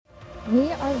We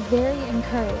are very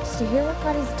encouraged to hear what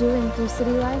God is doing through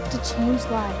City Life to change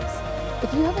lives.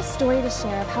 If you have a story to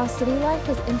share of how City Life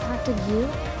has impacted you,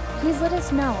 please let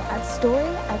us know at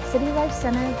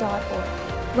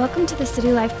story@citylifecenter.org. Welcome to the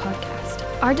City Life podcast.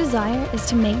 Our desire is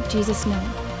to make Jesus known.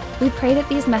 We pray that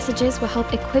these messages will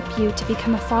help equip you to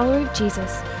become a follower of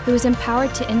Jesus who is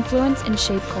empowered to influence and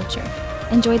shape culture.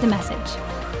 Enjoy the message.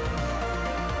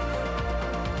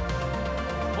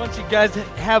 Once you guys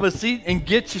have a seat and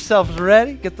get yourselves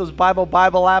ready, get those Bible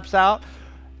apps out,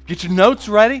 get your notes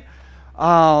ready,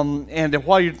 and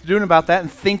while you're doing about that and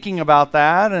thinking about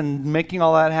that and making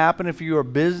all that happen, if you're a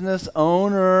business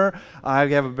owner, I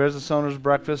have a business owner's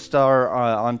breakfast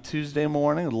on Tuesday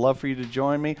morning. I'd love for you to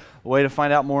join me. A way to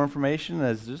find out more information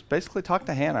is just basically talk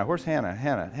to Hannah. Where's Hannah?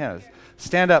 Hannah.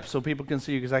 Stand up so people can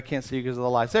see you because I can't see you because of the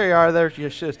lights. There you are. There she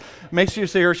is. Make sure you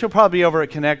see her. She'll probably be over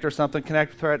at Connect or something.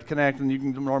 Connect with her at Connect, and you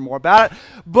can learn more about it.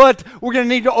 But we're going to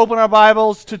need to open our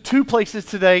Bibles to two places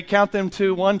today. Count them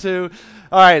two. 1, 2.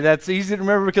 All right, that's easy to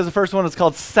remember because the first one is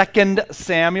called 2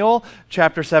 Samuel,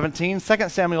 chapter 17. 2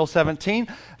 Samuel 17.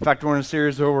 In fact, we're in a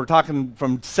series where we're talking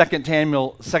from 2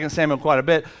 Samuel quite a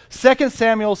bit. 2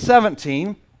 Samuel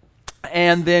 17.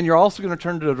 And then you're also going to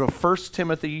turn to 2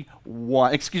 Timothy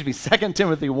 1.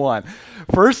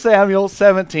 1 Samuel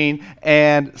 17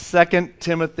 and 2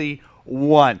 Timothy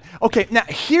 1. Okay, now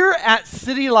here at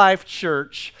City Life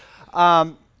Church,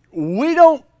 we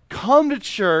don't come to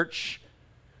church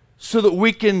so that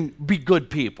we can be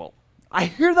good people. I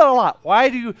hear that a lot. Why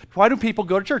do people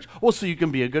go to church? Well, so you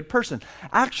can be a good person.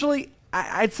 Actually,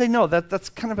 I'd say no, that's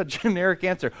kind of a generic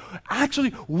answer.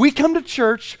 Actually, we come to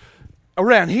church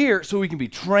around here so we can be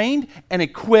trained and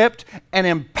equipped and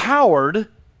empowered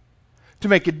to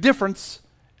make a difference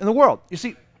in the world. You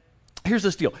see, here's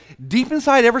this deal. Deep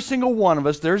inside every single one of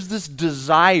us, there's this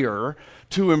desire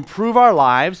to improve our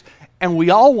lives, and we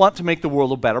all want to make the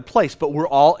world a better place, but we're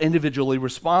all individually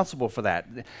responsible for that.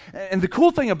 And the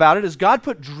cool thing about it is God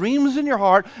put dreams in your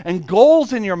heart and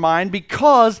goals in your mind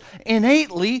because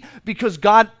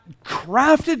God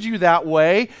crafted you that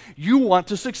way, you want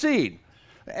to succeed.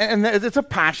 And it's a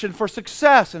passion for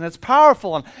success, and it's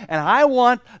powerful, and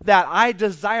I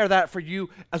desire that for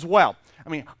you as well. I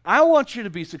mean, I want you to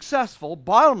be successful,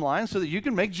 bottom line, so that you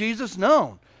can make Jesus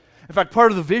known. In fact,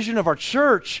 part of the vision of our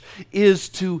church is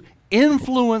to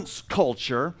influence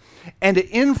culture and to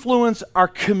influence our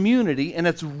community, and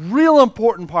it's a real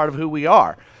important part of who we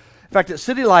are. In fact, at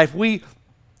City Life, we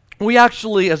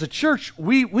actually, as a church,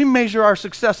 we measure our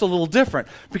success a little different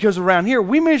because around here,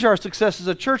 we measure our success as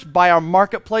a church by our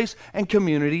marketplace and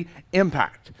community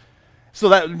impact. So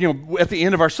that, at the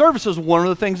end of our services, one of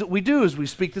the things that we do is we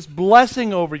speak this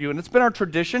blessing over you, and it's been our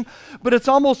tradition, but it's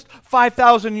almost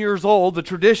 5,000 years old, the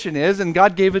tradition is, and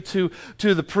God gave it to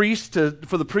the priest,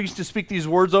 for the priest to speak these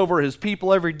words over his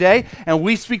people every day, and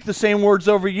we speak the same words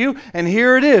over you, and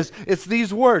here it is. It's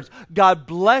these words: God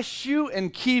bless you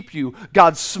and keep you.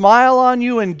 God smile on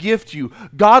you and gift you.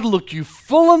 God look you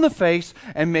full in the face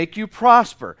and make you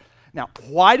prosper. Now,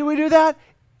 why do we do that?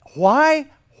 Why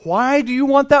do you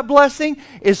want that blessing?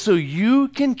 Is so you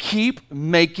can keep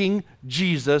making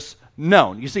Jesus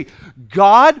known. You see,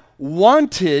 God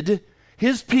wanted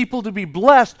his people to be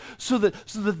blessed so that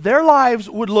their lives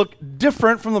would look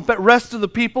different from the rest of the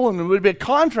people, and it would be a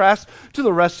contrast to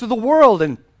the rest of the world.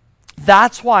 And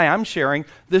that's why I'm sharing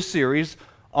this series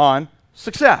on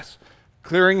success.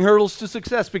 Clearing hurdles to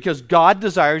success, because God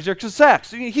desires your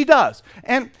success. He does.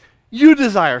 And you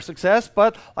desire success,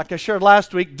 but like I shared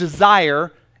last week,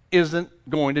 desire isn't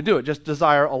going to do it. Just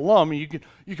desire alone. I mean,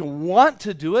 you can want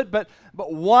to do it, but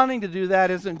wanting to do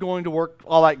that isn't going to work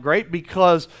all that great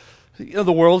because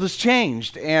the world has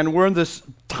changed, and we're in this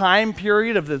time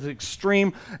period of this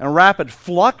extreme and rapid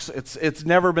flux. It's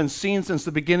never been seen since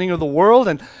the beginning of the world,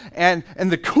 and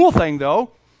the cool thing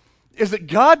though is that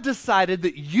God decided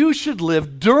that you should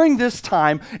live during this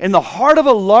time in the heart of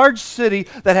a large city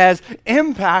that has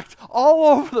impact all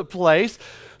over the place,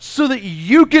 so that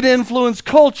you could influence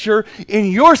culture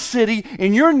in your city,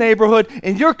 in your neighborhood,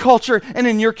 in your culture, and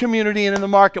in your community and in the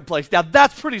marketplace. Now,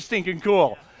 that's pretty stinking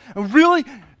cool. And really,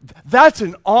 that's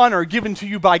an honor given to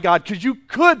you by God, because you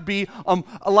could be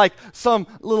like some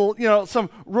little, some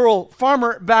rural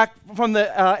farmer back from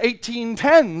the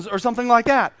 1810s or something like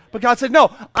that. But God said,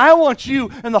 no, I want you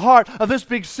in the heart of this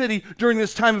big city during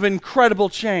this time of incredible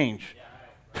change.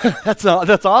 That's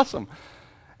awesome.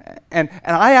 And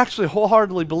I actually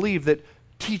wholeheartedly believe that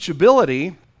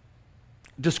teachability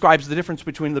describes the difference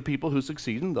between the people who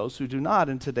succeed and those who do not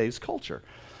in today's culture.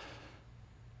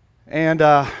 And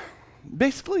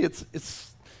basically,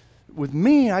 it's with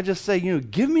me, I just say,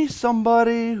 give me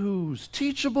somebody who's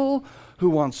teachable, who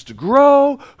wants to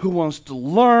grow, who wants to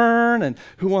learn, and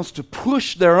who wants to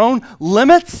push their own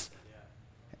limits.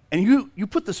 And you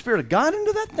put the Spirit of God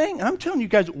into that thing, and I'm telling you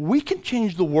guys, we can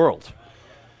change the world.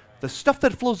 The stuff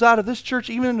that flows out of this church,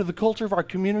 even into the culture of our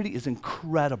community, is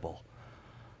incredible.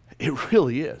 It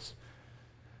really is.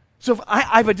 So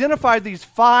I've identified these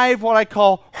 5 what I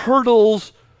call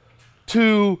hurdles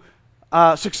to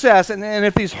success. And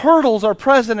if these hurdles are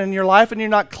present in your life and you're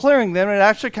not clearing them, it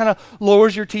actually kind of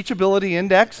lowers your teachability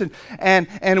index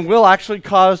and will actually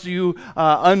cause you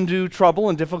undue trouble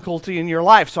and difficulty in your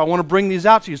life. So I want to bring these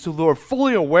out to you so that we're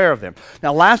fully aware of them.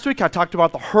 Now, last week I talked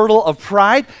about the hurdle of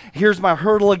pride. Here's my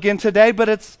hurdle again today,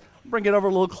 but bring it over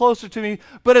a little closer to me,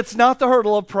 but it's not the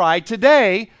hurdle of pride.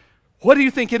 Today, what do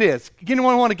you think it is?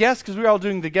 Anyone want to guess? Because we're all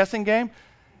doing the guessing game.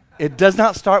 It does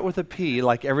not start with a P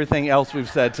like everything else we've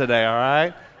said today, all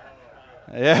right?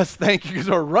 Yes, thank you, because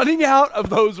we're running out of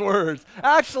those words.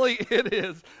 Actually, it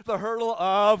is the hurdle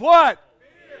of what?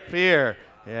 Fear.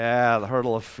 Yeah, the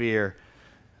hurdle of fear.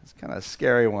 It's kind of a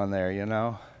scary one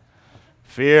there,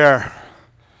 Fear.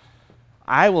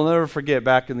 I will never forget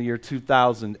back in the year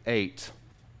 2008.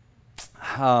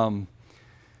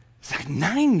 It's like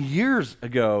 9 years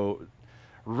ago,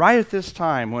 right at this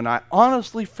time, when I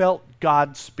honestly felt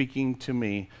God speaking to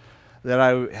me, that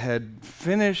I had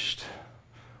finished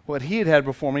what he had had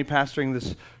before me, pastoring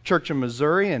this church in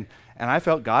Missouri, and I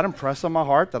felt God impress on my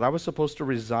heart that I was supposed to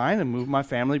resign and move my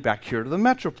family back here to the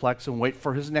Metroplex and wait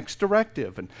for his next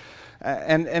directive.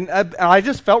 And I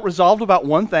just felt resolved about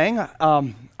one thing.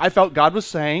 I felt God was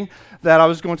saying that I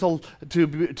was going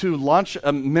to launch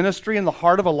a ministry in the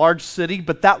heart of a large city,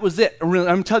 but that was it.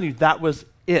 I'm telling you, that was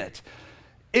it.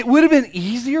 It would have been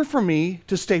easier for me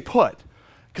to stay put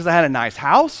because I had a nice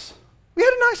house. We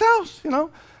had a nice house,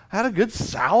 I had a good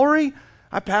salary.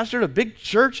 I pastored a big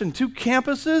church and 2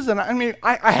 campuses, and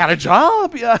I had a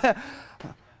job. Yeah.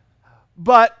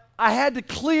 But I had to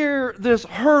clear this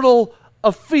hurdle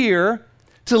of fear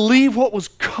to leave what was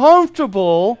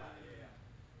comfortable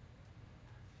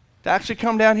to actually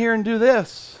come down here and do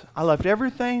this. I left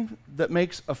everything that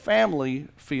makes a family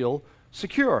feel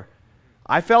secure.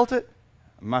 I felt it.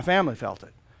 My family felt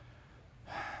it.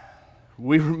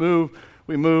 We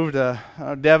moved,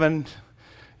 Devin,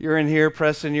 you're in here,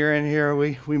 Preston, you're in here.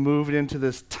 We moved into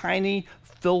this tiny,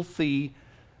 filthy,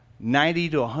 90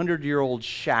 to 100-year-old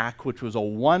shack, which was a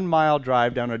 1-mile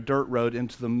drive down a dirt road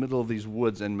into the middle of these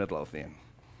woods in Midlothian.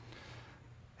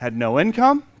 Had no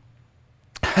income,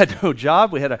 had no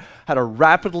job. We had a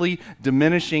rapidly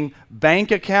diminishing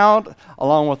bank account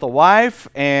along with a wife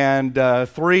and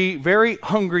 3 very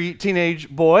hungry teenage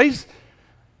boys.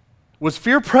 Was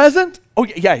fear present? Oh,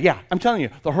 yeah. I'm telling you,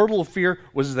 the hurdle of fear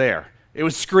was there. It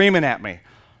was screaming at me.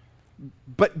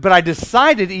 But I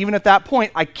decided even at that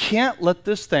point, I can't let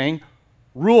this thing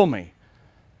rule me.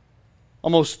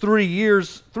 Almost 3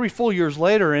 full years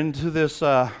later into this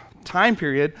time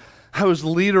period, I was the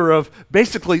leader of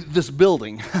basically this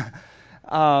building.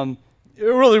 It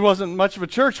really wasn't much of a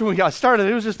church when we got started.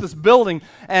 It was just this building.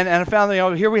 And I found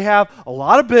that here we have a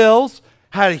lot of bills,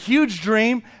 had a huge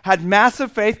dream, had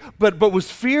massive faith, but was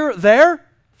fear there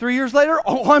 3 years later?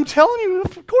 Oh, I'm telling you,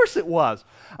 of course it was.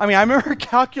 I remember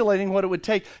calculating what it would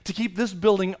take to keep this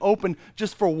building open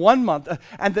just for 1 month.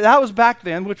 And that was back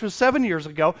then, which was 7 years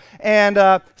ago,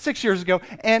 and 6 years ago.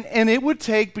 And it would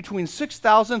take between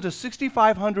 $6,000 to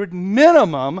 $6,500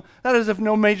 minimum, that is if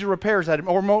no major repairs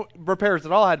repairs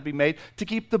at all had to be made, to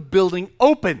keep the building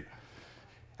open.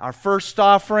 Our first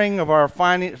offering of our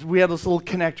finance, we had this little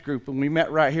connect group, and we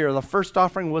met right here. The first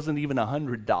offering wasn't even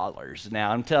 $100.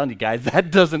 Now, I'm telling you guys,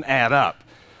 that doesn't add up.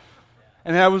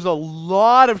 And that was a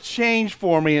lot of change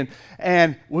for me.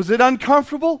 And was it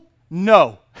uncomfortable?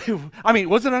 No.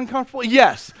 Was it uncomfortable?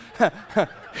 Yes.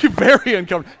 Very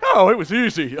uncomfortable. No, it was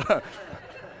easy.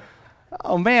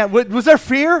 Oh, man. Was there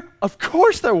fear? Of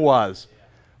course there was.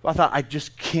 I thought, I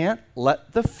just can't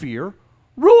let the fear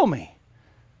rule me.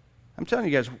 I'm telling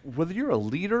you guys, whether you're a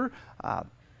leader,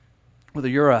 whether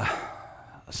you're a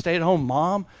stay-at-home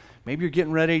mom, maybe you're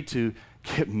getting ready to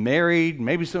get married,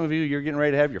 maybe some of you're getting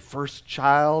ready to have your first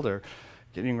child or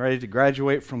getting ready to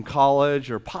graduate from college,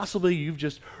 or possibly you've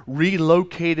just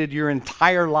relocated your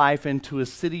entire life into a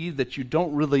city that you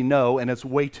don't really know and it's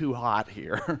way too hot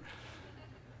here.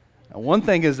 Now, one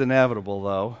thing is inevitable,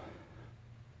 though,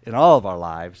 in all of our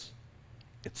lives,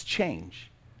 it's change.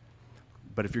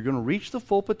 But if you're going to reach the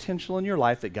full potential in your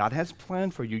life that God has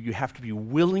planned for you, you have to be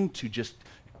willing to just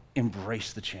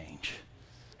embrace the change.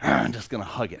 I'm just going to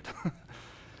hug it.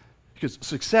 Because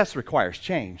success requires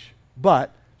change,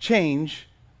 but change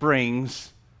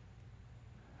brings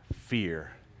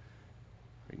fear.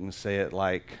 You can say it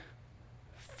like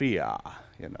fear,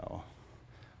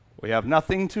 We have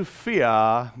nothing to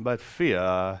fear but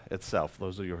fear itself.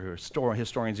 Those of you who are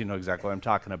historians, you know exactly what I'm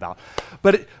talking about.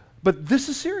 But this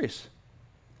is serious.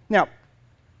 Now,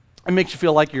 it makes you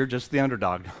feel like you're just the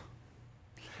underdog.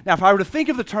 Now, if I were to think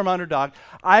of the term underdog,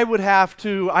 I would have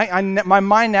to, my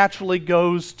mind naturally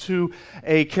goes to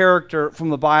a character from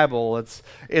the Bible.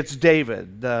 It's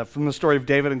David, from the story of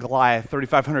David and Goliath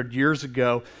 3,500 years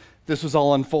ago. This was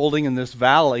all unfolding in this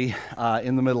valley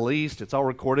in the Middle East. It's all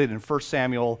recorded in 1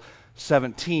 Samuel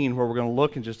 17, where we're going to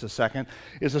look in just a second.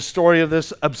 Is a story of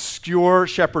this obscure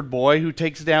shepherd boy who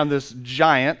takes down this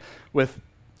giant with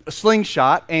a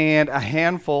slingshot and a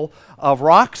handful of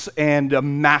rocks and a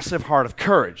massive heart of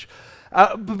courage.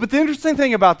 But the interesting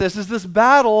thing about this is this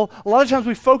battle, a lot of times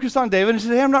we focus on David and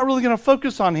say, hey, I'm not really going to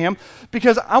focus on him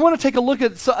because I want to take a look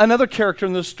at another character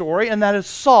in this story, and that is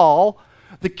Saul,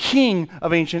 the king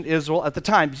of ancient Israel at the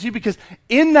time. You see, because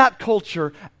in that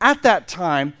culture, at that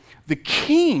time, the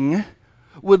king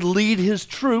would lead his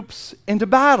troops into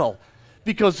battle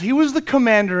because he was the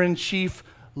commander-in-chief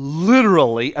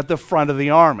literally at the front of the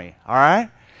army, all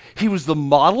right? He was the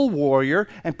model warrior,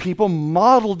 and people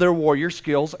modeled their warrior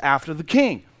skills after the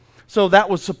king. So that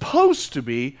was supposed to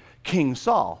be King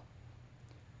Saul.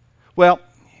 Well,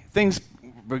 things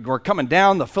were coming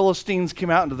down. The Philistines came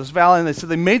out into this valley, and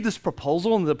they made this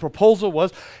proposal, and the proposal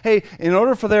was, hey, in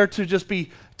order for there to just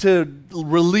be to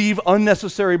relieve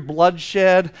unnecessary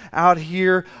bloodshed out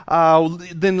here,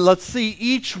 then let's see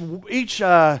each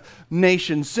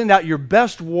nation send out your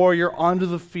best warrior onto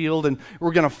the field, and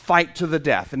we're going to fight to the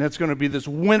death. And it's going to be this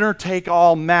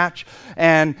winner-take-all match,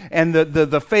 and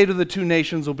the fate of the two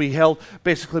nations will be held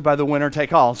basically by the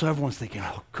winner-take-all. So everyone's thinking,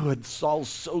 oh, good, Saul's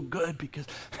so good because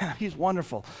he's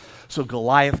wonderful. So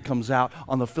Goliath comes out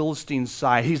on the Philistine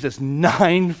side. He's this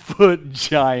 9-foot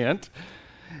giant.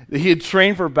 He had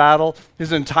trained for battle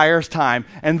his entire time.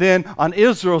 And then on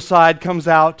Israel's side comes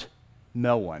out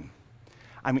no one.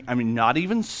 I mean, not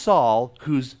even Saul,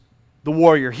 who's the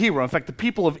warrior hero. In fact, the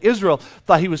people of Israel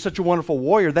thought he was such a wonderful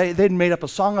warrior. They'd made up a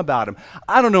song about him.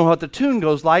 I don't know what the tune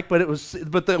goes like, but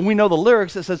we know the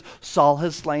lyrics. It says, Saul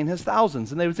has slain his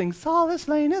thousands. And they would sing, Saul has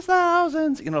slain his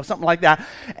thousands, something like that,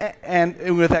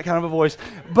 and with that kind of a voice.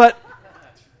 But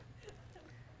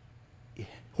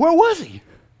where was he?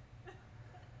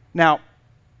 Now,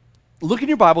 look in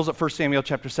your Bibles at 1 Samuel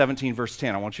chapter 17, verse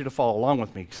 10. I want you to follow along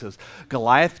with me. It says,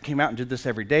 Goliath came out and did this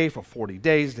every day for 40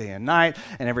 days, day and night.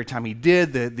 And every time he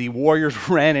did, the warriors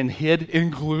ran and hid,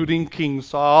 including King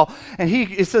Saul. And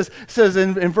it says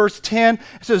in verse 10,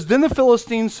 it says, then the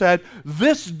Philistines said,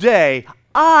 this day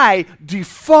I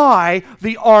defy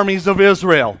the armies of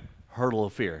Israel. Hurdle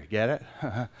of fear. Get it?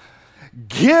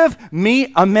 Give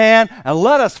me a man and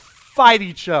let us fight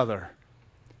each other.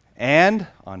 And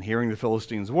on hearing the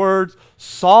Philistines' words,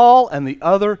 Saul and the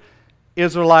other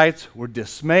Israelites were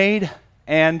dismayed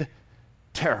and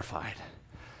terrified.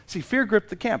 See, fear gripped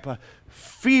the camp.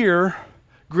 Fear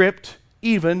gripped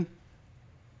even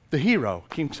the hero,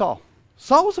 King Saul.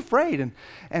 Saul was afraid,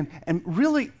 and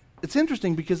really, it's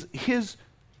interesting because his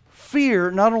fear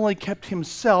not only kept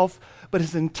himself, but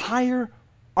his entire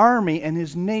army and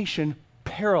his nation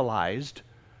paralyzed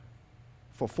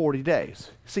for 40 days.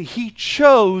 See, he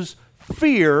chose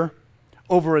fear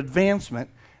over advancement.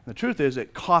 And the truth is,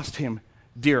 it cost him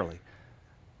dearly.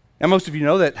 Now, most of you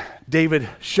know that David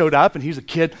showed up, and he's a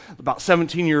kid about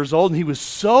 17 years old, and he was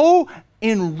so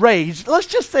enraged, let's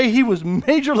just say he was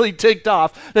majorly ticked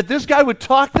off, that this guy would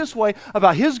talk this way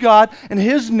about his God and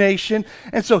his nation.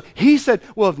 And so he said,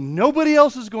 well, if nobody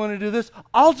else is going to do this,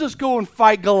 I'll just go and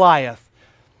fight Goliath.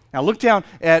 Now, look down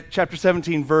at chapter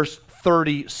 17, verse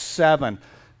 37.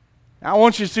 Now, I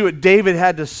want you to see what David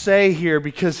had to say here,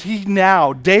 because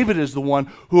David is the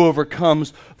one who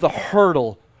overcomes the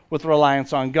hurdle with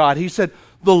reliance on God. He said,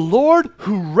 the Lord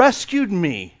who rescued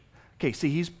me. Okay,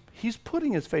 see, he's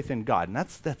putting his faith in God, and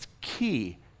that's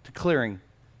key to clearing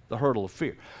the hurdle of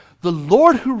fear. The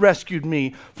Lord who rescued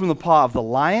me from the paw of the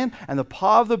lion and the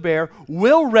paw of the bear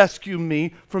will rescue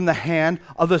me from the hand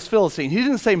of this Philistine. He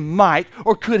didn't say might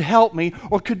or could help me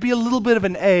or could be a little bit of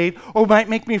an aid or might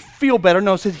make me feel better.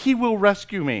 No, it said he will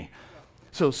rescue me.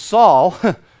 So Saul,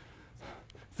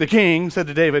 the king, said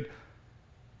to David,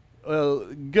 well,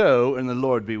 go and the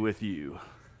Lord be with you.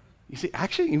 You see,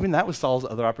 actually, even that was Saul's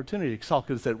other opportunity. Saul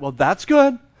could have said, well, that's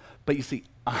good, but you see,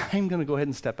 I'm going to go ahead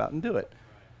and step out and do it.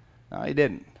 No, he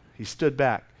didn't. He stood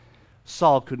back.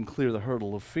 Saul couldn't clear the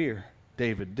hurdle of fear.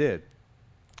 David did.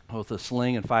 With a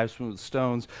sling and 5 smooth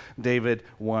stones, David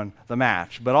won the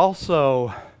match. But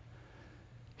also,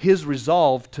 his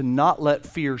resolve to not let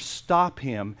fear stop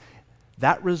him,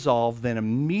 that resolve then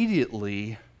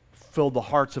immediately filled the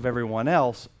hearts of everyone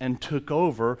else and took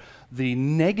over the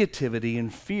negativity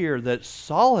and fear that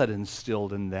Saul had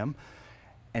instilled in them.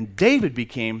 And David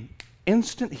became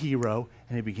instant hero,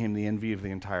 and he became the envy of the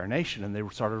entire nation. And they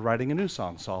started writing a new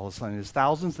song. Saul has slain his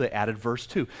thousands. They added verse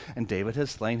 2. And David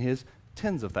has slain his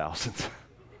tens of thousands.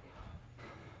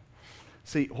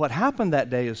 See, what happened that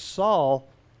day is Saul,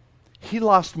 he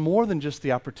lost more than just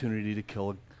the opportunity to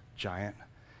kill a giant.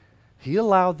 He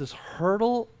allowed this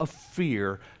hurdle of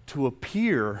fear to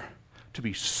appear to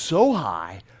be so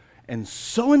high and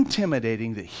so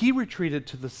intimidating that he retreated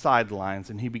to the sidelines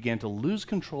and he began to lose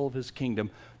control of his kingdom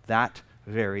that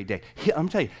very day. I'm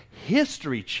telling you,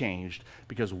 history changed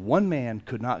because one man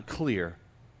could not clear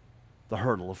the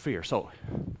hurdle of fear. So,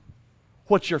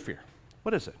 what's your fear?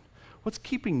 What is it? What's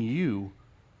keeping you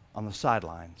on the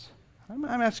sidelines? I'm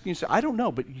asking you, I don't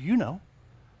know, but you know.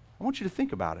 I want you to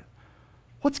think about it.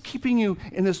 What's keeping you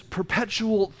in this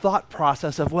perpetual thought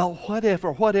process of, well, what if,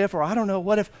 or I don't know,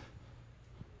 what if?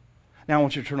 Now I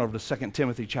want you to turn over to 2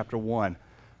 Timothy chapter 1,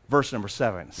 verse number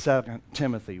 7. 2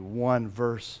 Timothy 1,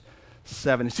 verse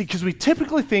 7. See, because we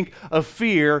typically think of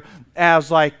fear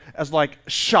as like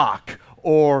shock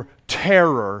or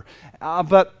terror,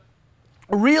 but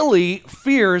really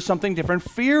fear is something different.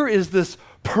 Fear is this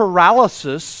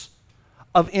paralysis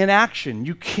of inaction.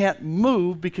 You can't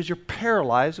move because you're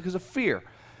paralyzed because of fear.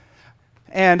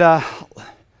 And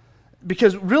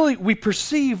because really we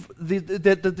perceive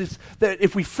that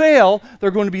if we fail, there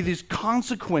are going to be these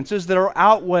consequences that are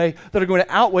going to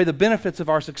outweigh the benefits of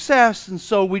our success, and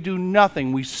so we do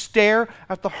nothing. We stare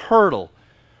at the hurdle.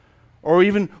 Or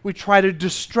even we try to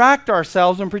distract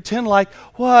ourselves and pretend like,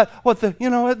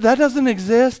 that doesn't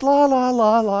exist, la, la,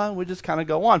 la, la, and we just kind of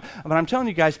go on. But I'm telling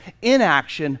you guys,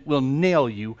 inaction will nail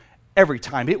you every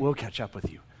time. It will catch up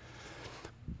with you.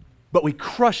 But we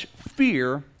crush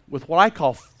fear with what I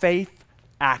call faith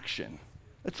action.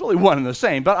 It's really one and the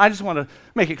same, but I just want to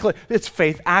make it clear. It's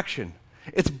faith action.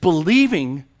 It's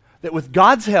believing that with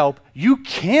God's help, you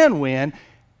can win,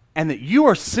 and that you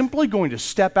are simply going to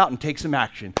step out and take some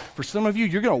action. For some of you,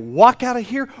 you're going to walk out of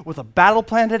here with a battle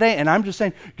plan today, and I'm just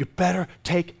saying, you better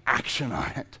take action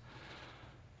on it.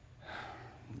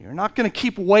 You're not going to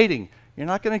keep waiting. You're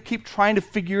not going to keep trying to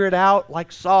figure it out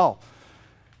like Saul.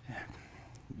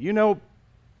 You know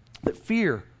that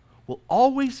fear will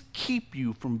always keep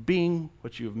you from being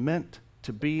what you've meant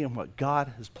to be and what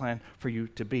God has planned for you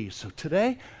to be. So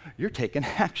today, you're taking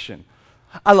action.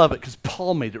 I love it because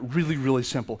Paul made it really, really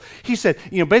simple. He said,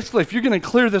 basically, if you're going to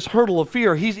clear this hurdle of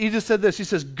fear, he just said this. He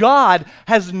says, God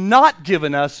has not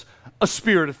given us a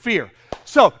spirit of fear.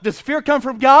 So, does fear come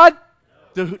from God?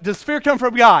 Does fear come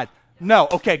from God? No.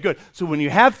 Okay, good. So when you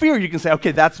have fear, you can say,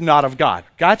 okay, that's not of God.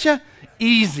 Gotcha?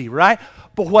 Easy, right?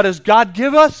 But what does God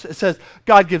give us? It says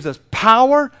God gives us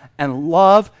power and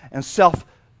love and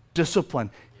self-discipline.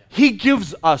 He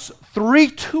gives us 3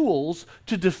 tools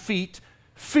to defeat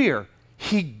fear.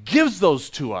 He gives those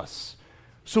to us.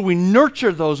 So we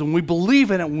nurture those and we believe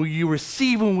in it and we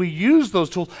receive and we use those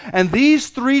tools. And these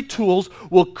 3 tools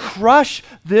will crush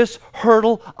this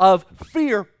hurdle of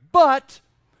fear. But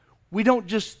we don't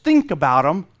just think about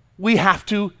them. We have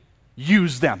to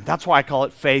use them. That's why I call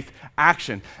it faith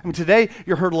action. I mean, today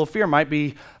your hurdle of fear might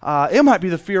be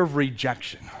the fear of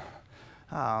rejection.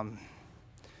 But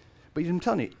I'm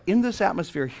telling you, in this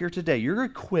atmosphere here today, you're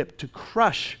equipped to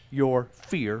crush your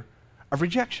fear of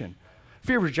rejection.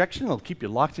 Fear of rejection, it'll keep you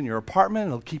locked in your apartment.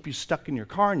 It'll keep you stuck in your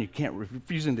car and you can't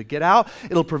refusing to get out.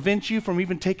 It'll prevent you from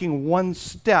even taking one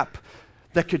step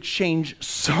that could change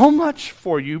so much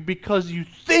for you because you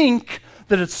think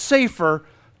that it's safer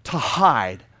to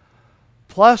hide.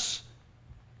 Plus,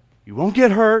 you won't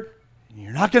get hurt, and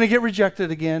you're not going to get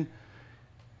rejected again,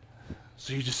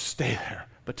 so you just stay there.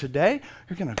 But today,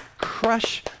 you're going to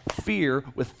crush fear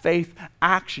with faith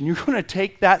action. You're going to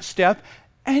take that step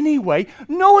anyway,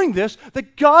 knowing this,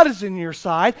 that God is in your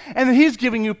side, and that He's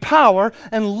giving you power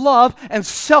and love and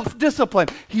self-discipline.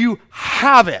 You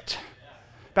have it.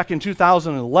 Back in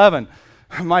 2011,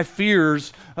 my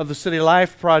fears of the City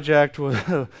Life Project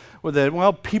were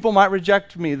that, people might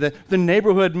reject me, the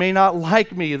neighborhood may not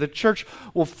like me, the church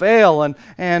will fail, and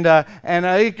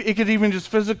it could even just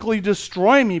physically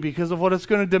destroy me because of what it's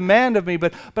going to demand of me.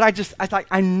 But I thought,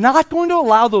 I'm not going to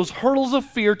allow those hurdles of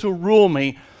fear to rule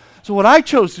me. So what I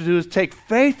chose to do is take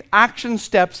faith action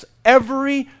steps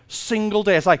every single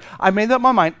day. It's like I made up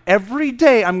my mind. Every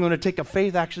day I'm going to take a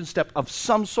faith action step of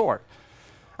some sort.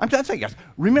 I'm telling you guys,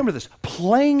 remember this.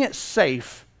 Playing it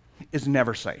safe is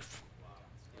never safe.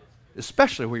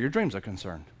 Especially where your dreams are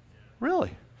concerned.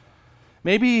 Really.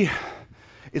 Maybe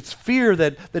it's fear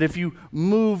that if you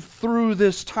move through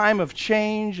this time of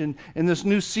change and in this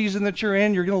new season that you're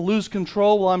in, you're going to lose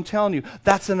control. Well, I'm telling you,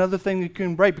 that's another thing that you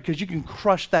can break, because you can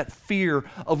crush that fear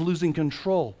of losing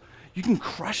control. You can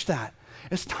crush that.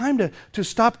 It's time to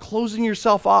stop closing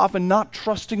yourself off and not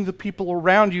trusting the people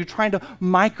around you, trying to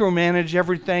micromanage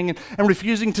everything and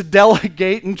refusing to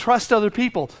delegate and trust other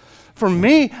people. For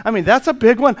me, I mean, that's a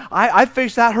big one. I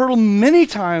faced that hurdle many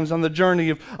times on the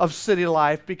journey of city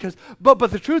life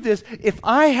but the truth is, if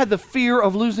I had the fear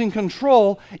of losing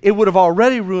control, it would have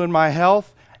already ruined my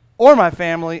health or my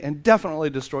family and definitely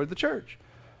destroyed the church.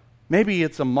 Maybe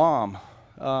it's a mom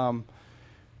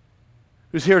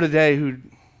who's here today who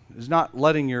is not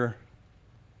letting your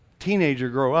teenager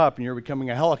grow up and you're becoming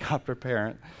a helicopter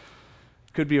parent.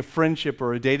 Could be a friendship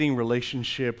or a dating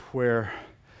relationship where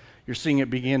you're seeing it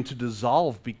begin to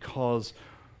dissolve because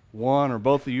one or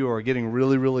both of you are getting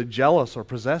really, really jealous or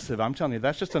possessive. I'm telling you,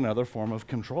 that's just another form of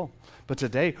control. But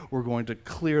today, we're going to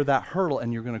clear that hurdle,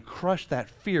 and you're going to crush that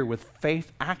fear with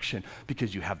faith action,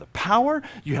 because you have the power,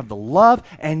 you have the love,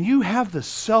 and you have the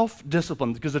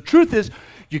self-discipline. Because the truth is,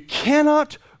 you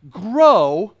cannot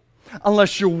grow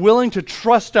unless you're willing to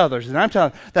trust others. And I'm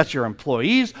telling you, that's your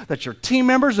employees, that's your team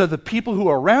members, are the people who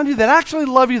are around you that actually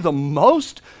love you the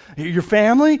most, your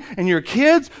family and your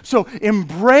kids. So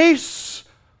embrace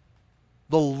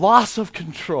the loss of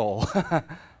control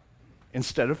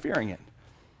instead of fearing it.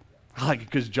 I like it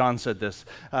because John said this.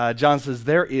 John says,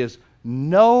 there is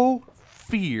no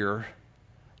fear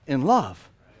in love,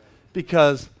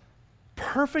 because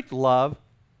perfect love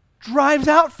drives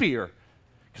out fear.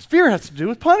 Because fear has to do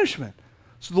with punishment.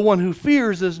 So the one who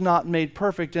fears is not made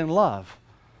perfect in love.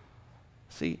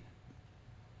 See,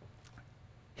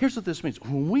 here's what this means.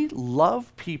 When we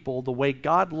love people the way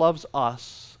God loves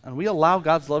us, and we allow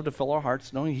God's love to fill our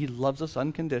hearts, knowing He loves us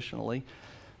unconditionally,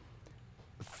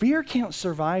 fear can't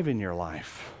survive in your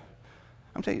life.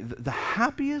 I'm telling you, the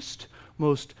happiest,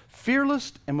 most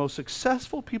fearless, and most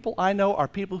successful people I know are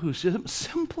people who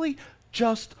simply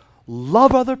just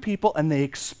love other people, and they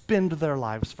expend their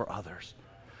lives for others.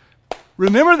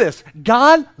 Remember this,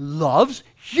 God loves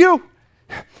you.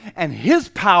 And His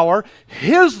power,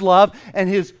 His love, and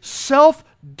His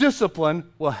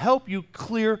self-discipline will help you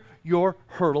clear your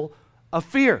hurdle of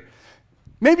fear.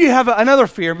 Maybe you have another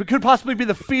fear. It could possibly be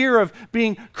the fear of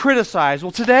being criticized.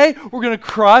 Well, today we're going to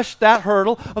crush that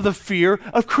hurdle of the fear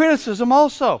of criticism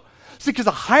also. See, because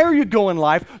the higher you go in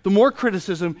life, the more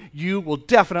criticism you will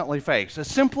definitely face. It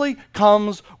simply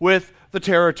comes with the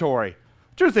territory.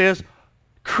 Truth is,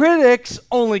 critics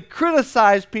only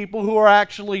criticize people who are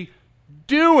actually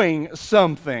doing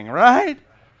something, right?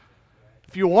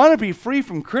 If you want to be free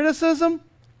from criticism,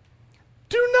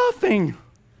 do nothing.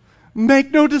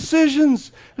 Make no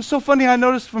decisions. It's so funny, I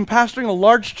noticed from pastoring a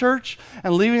large church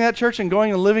and leaving that church and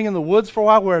going and living in the woods for a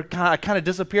while where I kind of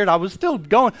disappeared. I was still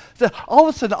going. So all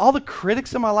of a sudden, all the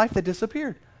critics in my life, they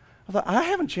disappeared. I thought, I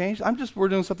haven't changed. We're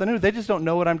doing something new. They just don't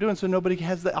know what I'm doing, so nobody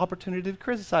has the opportunity to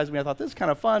criticize me. I thought, this is kind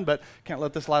of fun, but can't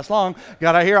let this last long.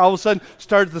 Got out here, all of a sudden,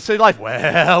 started the city life.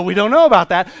 Well, we don't know about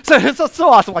that. So it's so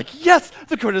awesome. Like, yes,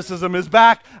 the criticism is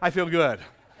back. I feel good.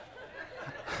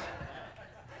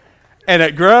 And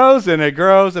it grows, and it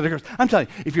grows, and it grows. I'm telling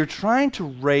you, if you're trying to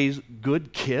raise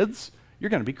good kids, you're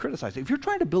going to be criticized. If you're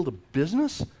trying to build a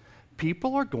business,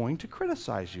 people are going to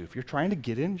criticize you. If you're trying to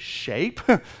get in shape,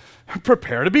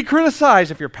 prepare to be criticized.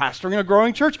 If you're pastoring a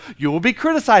growing church, you will be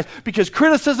criticized, because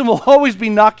criticism will always be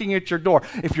knocking at your door.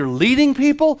 If you're leading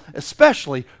people,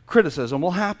 especially, criticism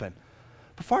will happen.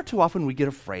 But far too often we get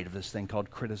afraid of this thing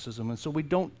called criticism, and so we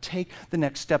don't take the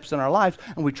next steps in our lives,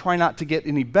 and we try not to get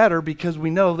any better, because we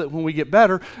know that when we get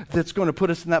better, that's going to put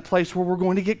us in that place where we're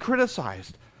going to get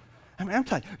criticized. I mean, I'm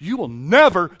telling you, you will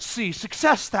never see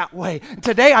success that way. And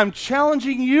today I'm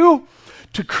challenging you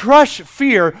to crush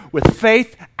fear with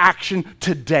faith action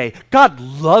today. God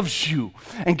loves you,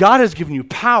 and God has given you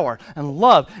power and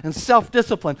love and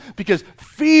self-discipline, because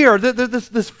fear,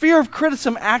 this fear of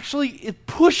criticism, actually, it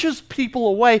pushes people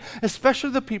away, especially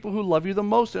the people who love you the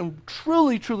most and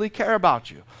truly, truly care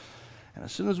about you. And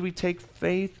as soon as we take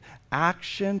faith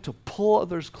action to pull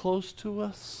others close to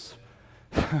us,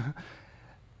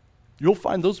 you'll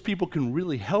find those people can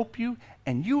really help you,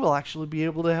 and you will actually be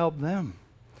able to help them.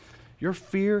 Your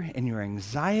fear and your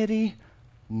anxiety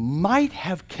might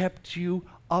have kept you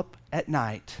up at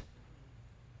night.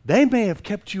 They may have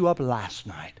kept you up last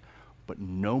night, but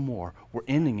no more. We're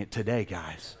ending it today,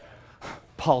 guys.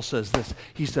 Paul says this.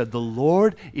 He said, the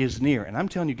Lord is near. And I'm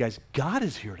telling you guys, God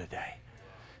is here today.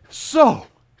 So,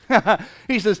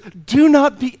 he says, do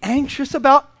not be anxious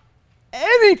about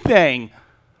anything,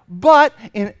 but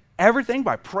in everything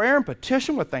by prayer and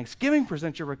petition with thanksgiving.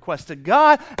 Present your request to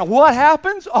God. And what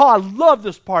happens? Oh, I love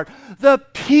this part. The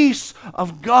peace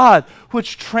of God,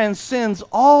 which transcends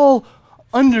all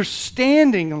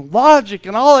understanding and logic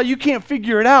and all that. You can't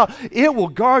figure it out. It will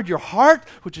guard your heart,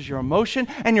 which is your emotion,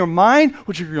 and your mind,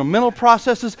 which are your mental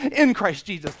processes in Christ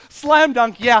Jesus. Slam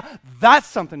dunk. Yeah, that's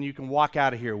something you can walk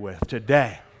out of here with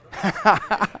today.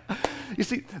 You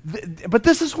see, but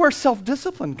this is where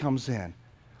self-discipline comes in.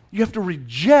 You have to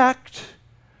reject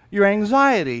your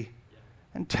anxiety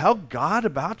and tell God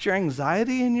about your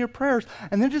anxiety and your prayers,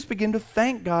 and then just begin to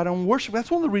thank God and worship. That's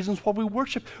one of the reasons why we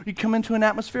worship. You come into an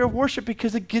atmosphere of worship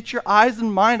because it gets your eyes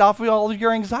and mind off of all of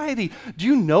your anxiety. Do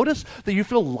you notice that you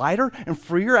feel lighter and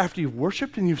freer after you've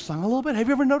worshiped and you've sung a little bit? Have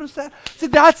you ever noticed that? See,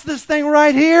 that's this thing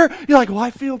right here. You're like, well,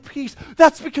 I feel peace.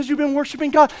 That's because you've been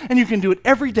worshiping God, and you can do it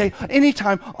every day,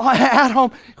 anytime, at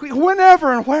home,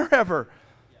 whenever and wherever.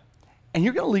 And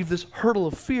you're going to leave this hurdle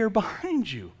of fear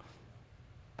behind you.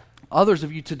 Others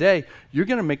of you today, you're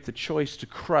going to make the choice to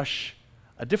crush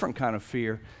a different kind of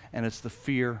fear, and it's the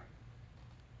fear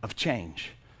of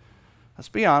change. Let's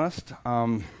be honest.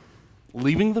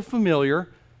 Leaving the familiar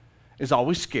is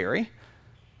always scary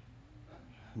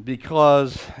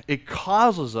because it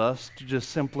causes us to just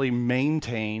simply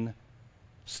maintain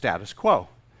status quo.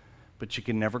 But you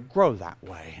can never grow that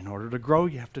way. In order to grow,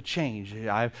 you have to change.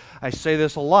 I say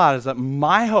this a lot, is that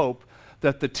my hope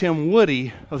that the Tim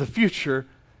Woody of the future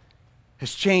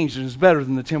has changed and is better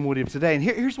than the Tim Woody of today. And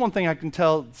here's one thing I can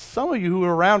tell some of you who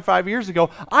were around 5 years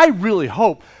ago. I really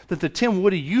hope that the Tim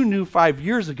Woody you knew 5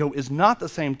 years ago is not the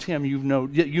same Tim you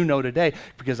know today,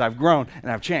 because I've grown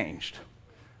and I've changed.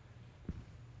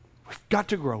 We've got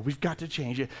to grow. We've got to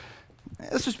change it.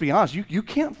 Let's just be honest. You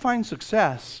can't find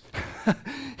success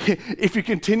if you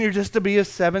continue just to be a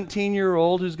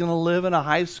 17-year-old who's going to live in a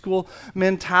high school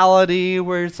mentality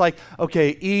where it's like,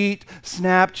 okay, eat,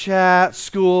 Snapchat,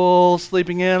 school,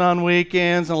 sleeping in on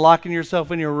weekends, and locking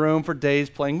yourself in your room for days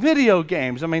playing video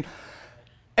games. I mean,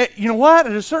 you know what?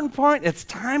 At a certain point, it's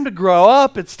time to grow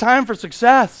up. It's time for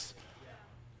success.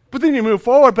 But then you move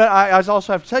forward, but I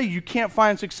also have to tell you, you can't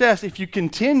find success if you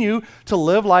continue to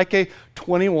live like a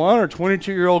 21 or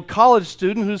 22-year-old college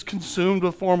student who's consumed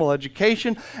with formal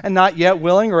education and not yet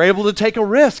willing or able to take a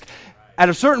risk. At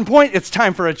a certain point, it's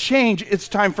time for a change. It's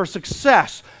time for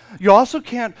success. You also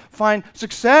can't find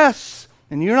success,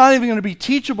 and you're not even going to be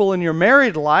teachable in your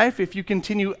married life if you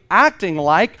continue acting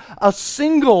like a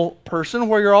single person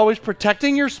where you're always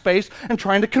protecting your space and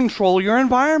trying to control your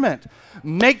environment.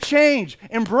 Make change.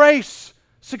 Embrace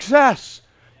success.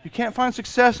 You can't find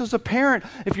success as a parent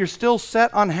if you're still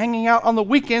set on hanging out on the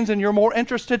weekends and you're more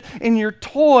interested in your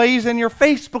toys and your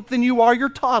Facebook than you are your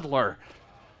toddler.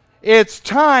 It's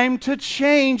time to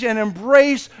change and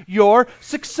embrace your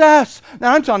success.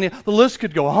 Now, I'm telling you, the list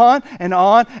could go on and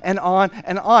on and on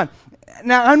and on.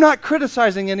 Now, I'm not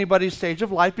criticizing anybody's stage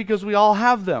of life because we all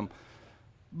have them.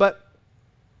 But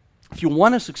if you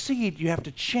want to succeed, you have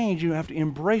to change. You have to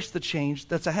embrace the change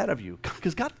that's ahead of you,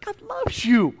 because God loves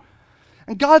you.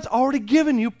 And God's already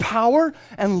given you power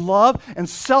and love and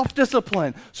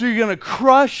self-discipline. So you're going to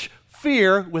crush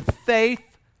fear with faith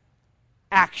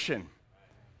action.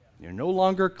 You're no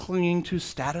longer clinging to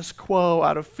status quo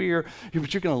out of fear,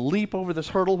 but you're going to leap over this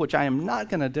hurdle, which I am not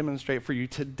going to demonstrate for you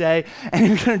today, and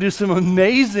you're going to do some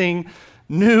amazing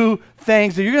new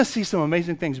things. You're going to see some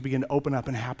amazing things begin to open up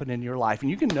and happen in your life.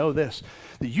 And you can know this,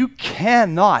 that you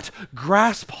cannot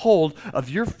grasp hold of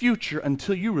your future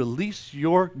until you release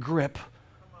your grip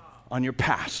on your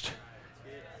past.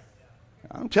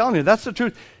 I'm telling you, that's the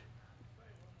truth.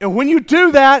 And when you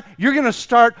do that, you're going to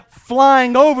start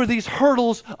flying over these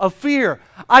hurdles of fear.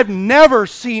 I've never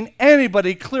seen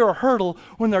anybody clear a hurdle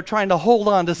when they're trying to hold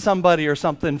on to somebody or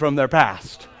something from their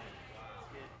past.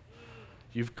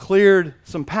 You've cleared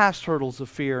some past hurdles of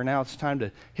fear. Now it's time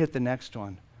to hit the next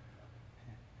one.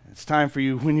 It's time for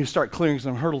you, when you start clearing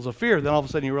some hurdles of fear, then all of a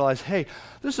sudden you realize, hey,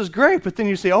 this is great. But then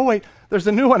you say, oh, wait, there's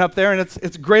a new one up there, and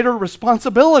it's greater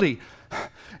responsibility.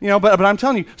 But I'm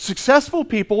telling you, successful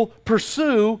people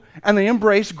pursue and they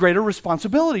embrace greater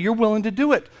responsibility. You're willing to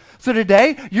do it. So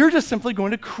today, you're just simply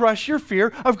going to crush your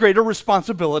fear of greater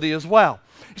responsibility as well.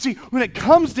 You see, when it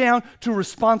comes down to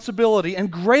responsibility and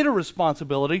greater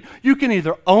responsibility, you can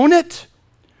either own it,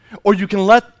 or you can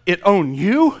let it own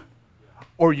you,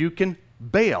 or you can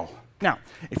bail. Now,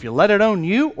 if you let it own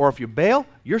you, or if you bail,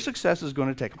 your success is going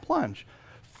to take a plunge.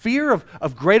 fear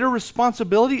of greater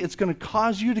responsibility, it's going to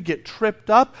cause you to get tripped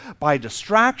up by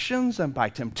distractions and by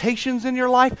temptations in your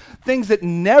life, things that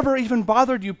never even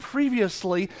bothered you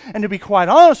previously. And to be quite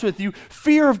honest with you,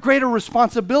 fear of greater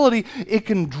responsibility, it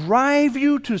can drive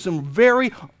you to some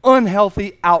very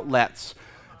unhealthy outlets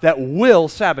that will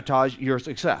sabotage your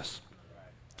success.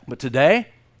 But today,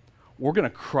 we're going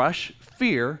to crush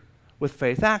fear with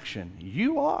faith action.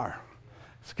 You are.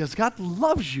 It's because God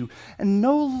loves you, and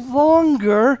no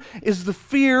longer is the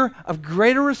fear of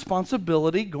greater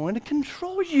responsibility going to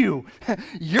control you.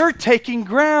 You're taking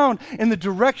ground in the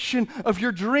direction of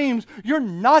your dreams. You're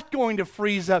not going to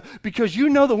freeze up because you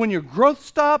know that when your growth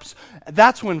stops,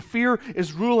 that's when fear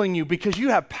is ruling you, because you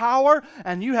have power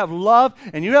and you have love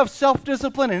and you have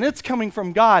self-discipline, and it's coming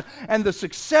from God, and the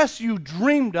success you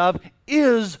dreamed of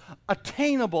is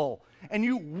attainable, and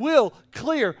you will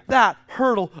clear that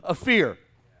hurdle of fear.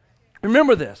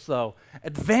 Remember this, though.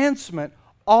 Advancement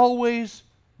always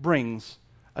brings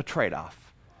a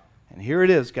trade-off. And here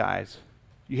it is, guys.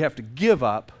 You have to give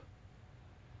up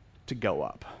to go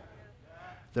up.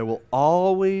 There will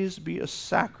always be a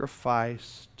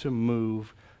sacrifice to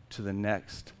move to the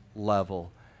next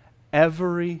level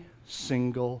every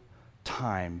single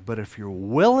time. But if you're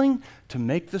willing to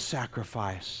make the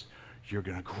sacrifice, you're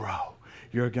going to grow.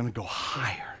 You're going to go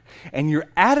higher. And your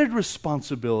added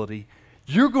responsibility,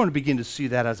 you're going to begin to see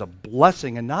that as a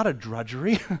blessing and not a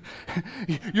drudgery.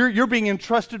 You're being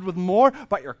entrusted with more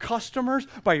by your customers,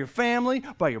 by your family,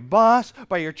 by your boss,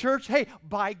 by your church. Hey,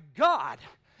 by God.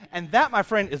 And that, my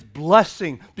friend, is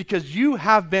blessing because you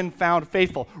have been found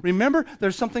faithful. Remember,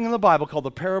 there's something in the Bible called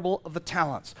the parable of the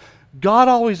talents. God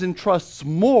always entrusts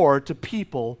more to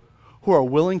people who are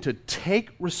willing to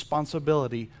take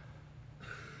responsibility,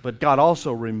 but God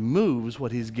also removes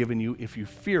what He's given you if you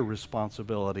fear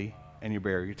responsibility and you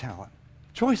bury your talent.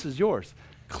 Choice is yours.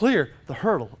 Clear the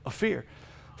hurdle of fear.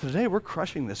 Today we're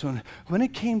crushing this. When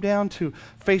it came down to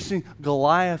facing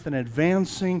Goliath and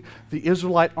advancing the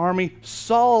Israelite army,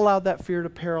 Saul allowed that fear to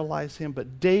paralyze him,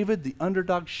 but David, the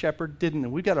underdog shepherd, didn't.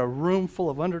 And we've got a room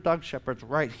full of underdog shepherds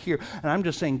right here. And I'm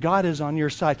just saying God is on your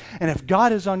side. And if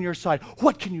God is on your side,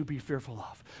 what can you be fearful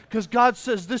of? Because God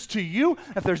says this to you.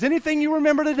 If there's anything you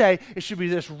remember today, it should be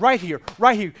this right here,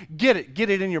 right here. Get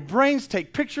it in your brains,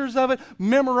 take pictures of it,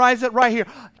 memorize it right here.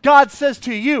 God says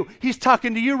to you, He's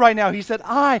talking to you right now. He said,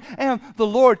 I am the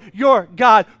Lord your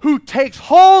God who takes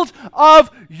hold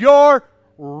of your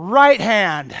right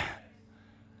hand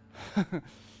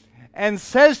and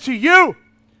says to you,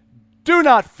 do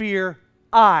not fear,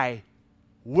 I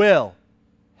will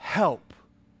help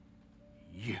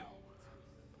you.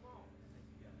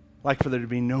 I'd like for there to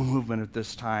be no movement at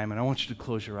this time, and I want you to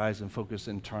close your eyes and focus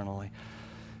internally.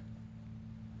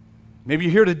 Maybe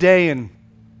you're here today and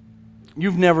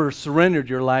you've never surrendered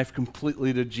your life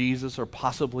completely to Jesus, or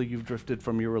possibly you've drifted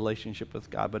from your relationship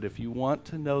with God. But if you want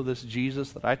to know this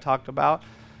Jesus that I talked about,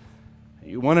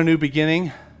 you want a new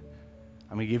beginning,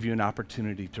 I'm going to give you an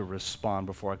opportunity to respond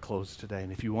before I close today.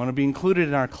 And if you want to be included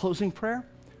in our closing prayer,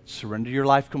 surrender your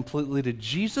life completely to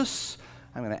Jesus,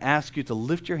 I'm going to ask you to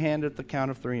lift your hand at the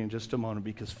count of 3 in just a moment,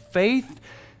 because faith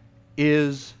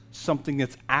is something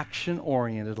that's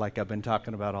action-oriented, like I've been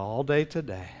talking about all day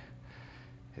today.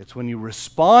 It's when you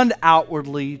respond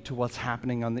outwardly to what's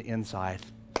happening on the inside.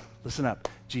 Listen up.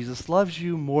 Jesus loves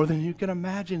you more than you can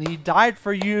imagine. He died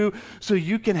for you so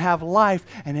you can have life,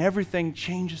 and everything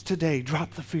changes today.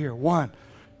 Drop the fear. 1,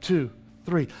 2,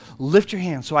 3. Lift your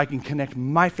hand so I can connect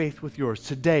my faith with yours.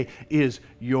 Today is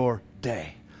your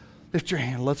day. Lift your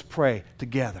hand. Let's pray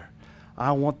together.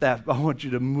 I want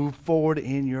you to move forward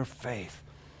in your faith.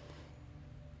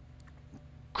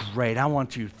 Great.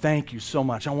 Thank you so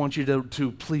much. I want you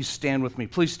to please stand with me.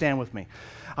 Please stand with me.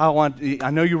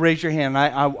 I know you raised your hand.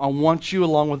 I want you,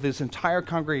 along with this entire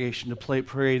congregation, to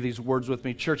pray these words with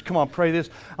me. Church, come on, pray this.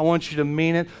 I want you to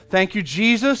mean it. Thank you,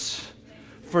 Jesus,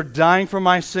 for dying for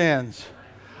my sins.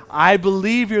 I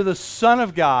believe you're the Son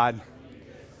of God.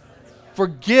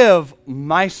 Forgive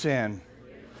my sin.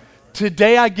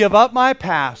 Today I give up my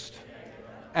past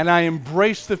and I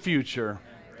embrace the future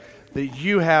that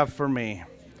you have for me.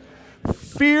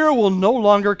 Fear will no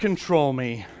longer control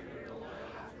me.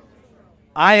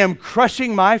 I am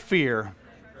crushing my fear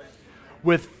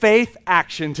with faith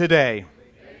action today.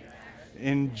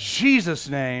 In Jesus'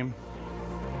 name,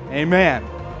 amen.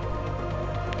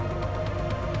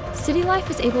 City Life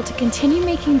is able to continue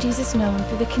making Jesus known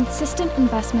through the consistent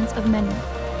investments of many.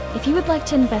 If you would like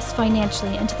to invest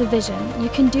financially into the vision, you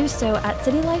can do so at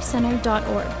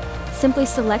citylifecenter.org. Simply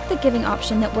select the giving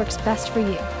option that works best for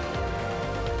you.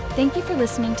 Thank you for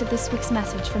listening to this week's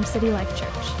message from City Life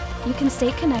Church. You can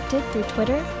stay connected through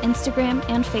Twitter, Instagram,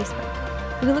 and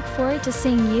Facebook. We look forward to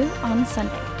seeing you on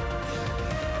Sunday.